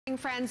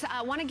Friends,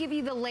 I want to give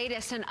you the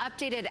latest and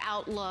updated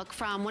outlook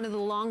from one of the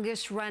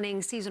longest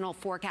running seasonal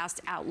forecast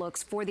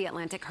outlooks for the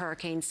Atlantic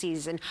hurricane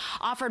season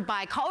offered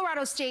by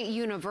Colorado State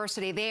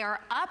University. They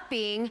are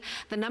upping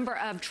the number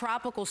of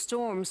tropical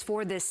storms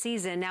for this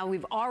season. Now,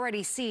 we've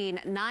already seen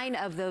 9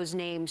 of those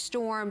named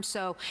storms.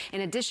 So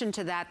in addition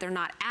to that, they're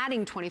not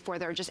adding 24,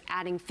 they're just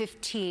adding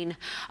 15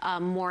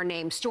 more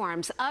named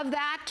storms. Of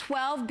that,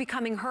 12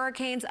 becoming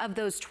hurricanes. Of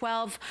those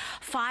 12,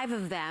 5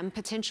 of them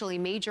potentially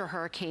major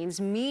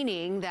hurricanes,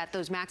 meaning that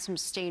those maximum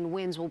sustained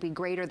winds will be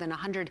greater than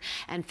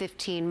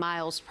 115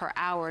 miles per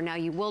hour. Now,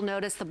 you will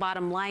notice the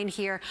bottom line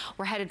here.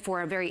 We're headed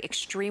for a very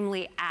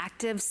extremely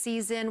active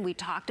season. We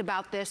talked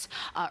about this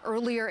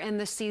earlier in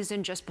the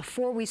season, just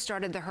before we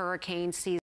started the hurricane season.